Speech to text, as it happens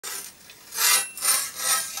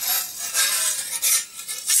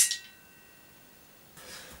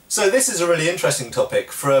So this is a really interesting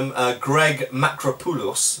topic from Greg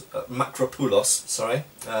Macropoulos, sorry,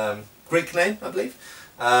 Greek name, I believe,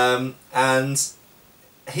 and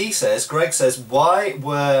he says, Greg says, why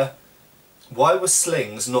were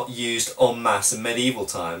slings not used en masse in medieval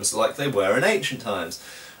times like they were in ancient times?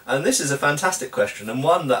 And this is a fantastic question, and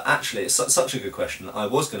one that actually is such a good question that I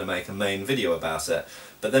was going to make a main video about it,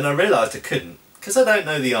 but then I realised I couldn't, because I don't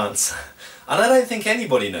know the answer, and I don't think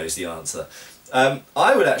anybody knows the answer.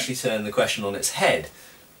 I would actually turn the question on its head.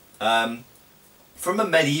 From a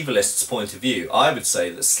medievalist's point of view, I would say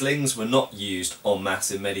that slings were not used en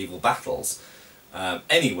masse in medieval battles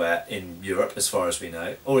anywhere in Europe, as far as we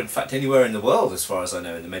know, or in fact anywhere in the world, as far as I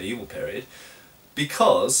know, in the medieval period,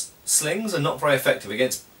 because slings are not very effective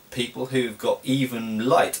against people who've got even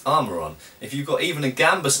light armour on. If you've got even a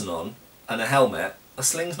gambeson on and a helmet, a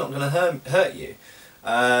sling's not going to hurt you.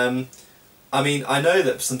 I mean, I know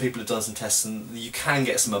that some people have done some tests and you can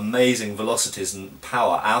get some amazing velocities and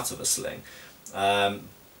power out of a sling,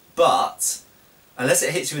 but unless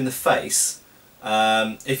it hits you in the face,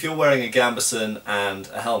 if you're wearing a gambeson and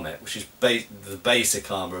a helmet, which is the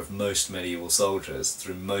basic armour of most medieval soldiers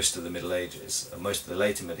through most of the Middle Ages, most of the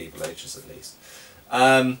later medieval ages at least,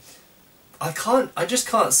 I just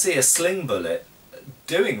can't see a sling bullet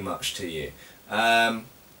doing much to you. I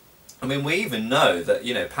mean, we even know that,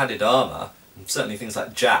 you know, padded armour, certainly things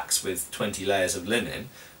like jacks with 20 layers of linen,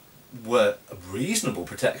 were a reasonable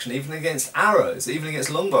protection even against arrows, even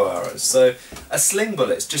against longbow arrows. So a sling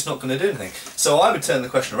bullet's just not going to do anything. So I would turn the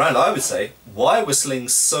question around. I would say, why were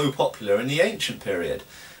slings so popular in the ancient period?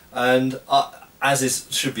 And as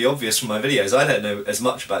should be obvious from my videos, I don't know as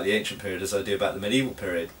much about the ancient period as I do about the medieval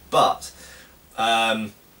period. But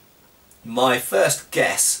my first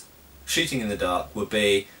guess, shooting in the dark, would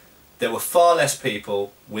be there were far less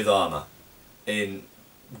people with armour in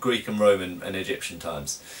Greek and Roman and Egyptian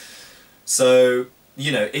times. So,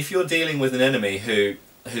 you know, if you're dealing with an enemy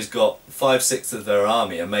who's got 5/6 of their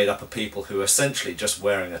army are made up of people who are essentially just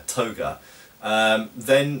wearing a toga,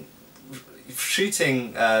 then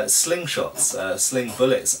shooting slingshots, sling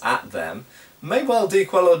bullets at them may well do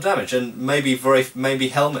quite a lot of damage, and maybe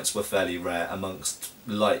helmets were fairly rare amongst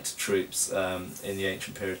light troops in the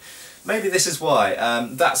ancient period. Maybe this is why.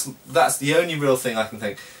 That's the only real thing I can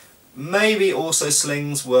think. Maybe also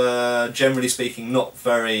slings were, generally speaking, not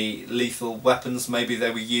very lethal weapons. Maybe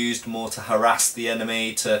they were used more to harass the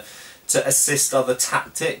enemy, to assist other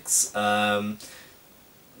tactics, yeah,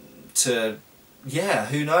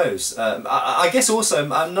 who knows. I guess also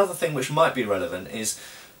another thing which might be relevant is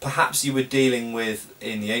perhaps you were dealing with,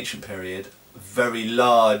 in the ancient period, very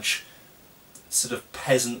large sort of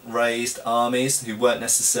peasant-raised armies who weren't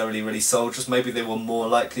necessarily really soldiers. Maybe they were more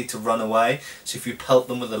likely to run away, so if you pelt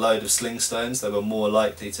them with a load of sling stones, they were more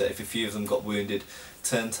likely to, if a few of them got wounded,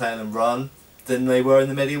 turn tail and run than they were in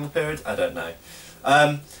the medieval period. I don't know.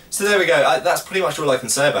 So there we go. That's pretty much all I can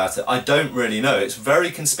say about it. I don't really know. It's a very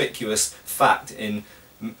conspicuous fact in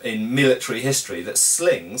military history that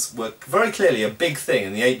slings were very clearly a big thing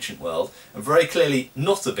in the ancient world and very clearly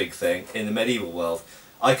not a big thing in the medieval world.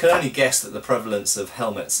 I can only guess that the prevalence of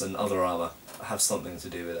helmets and other armour have something to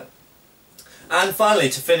do with it. And finally,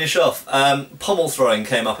 to finish off, pommel throwing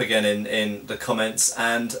came up again in the comments,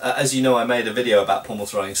 and as you know, I made a video about pommel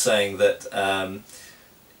throwing saying that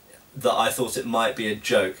that I thought it might be a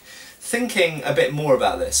joke. Thinking a bit more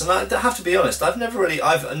about this, and I have to be honest, I've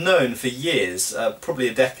known for years, probably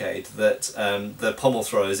a decade, that the pommel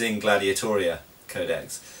throwers in Gladiatoria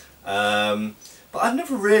Codex, but I've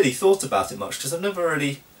never really thought about it much because I've never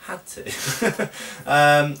really had to.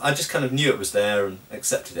 I just kind of knew it was there and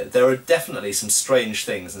accepted it. There are definitely some strange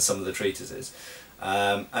things in some of the treatises,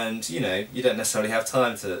 and you know, you don't necessarily have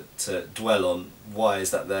time to dwell on why is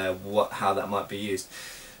that there, how that might be used.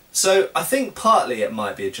 So I think partly it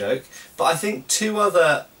might be a joke, but I think two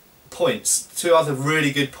other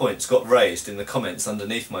really good points got raised in the comments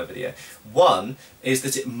underneath my video. One is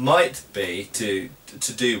that it might be to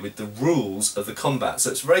do with the rules of the combat.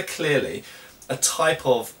 So it's very clearly a type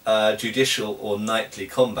of judicial or knightly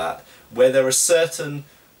combat where there are certain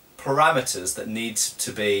parameters that need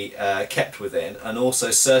to be kept within, and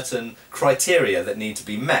also certain criteria that need to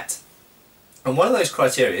be met. And one of those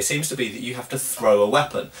criteria seems to be that you have to throw a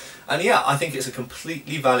weapon. And yeah, I think it's a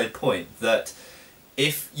completely valid point that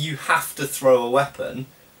if you have to throw a weapon,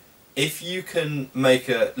 if you can make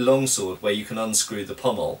a longsword where you can unscrew the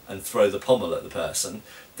pommel and throw the pommel at the person,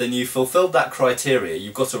 then you've fulfilled that criteria,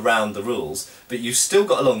 you've got around the rules, but you've still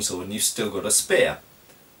got a longsword and you've still got a spear.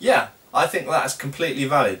 Yeah, I think that's completely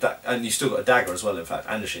valid, and you've still got a dagger as well, in fact,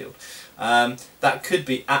 and a shield. That could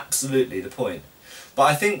be absolutely the point. But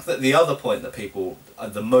I think that the other point that people,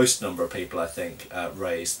 the most number of people I think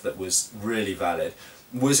raised that was really valid,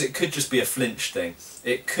 was it could just be a flinch thing.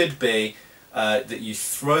 It could be that you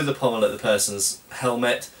throw the pommel at the person's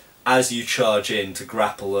helmet as you charge in to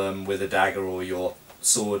grapple them with a dagger or your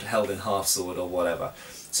sword held in half sword or whatever.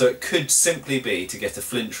 So it could simply be to get a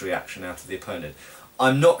flinch reaction out of the opponent.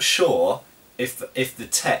 I'm not sure if the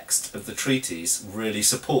text of the treatise really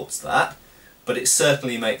supports that, but it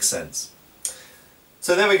certainly makes sense.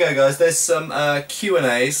 So there we go, guys. There's some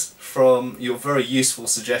Q&As from your very useful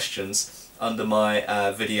suggestions under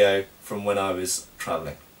my video from when I was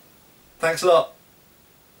travelling. Thanks a lot.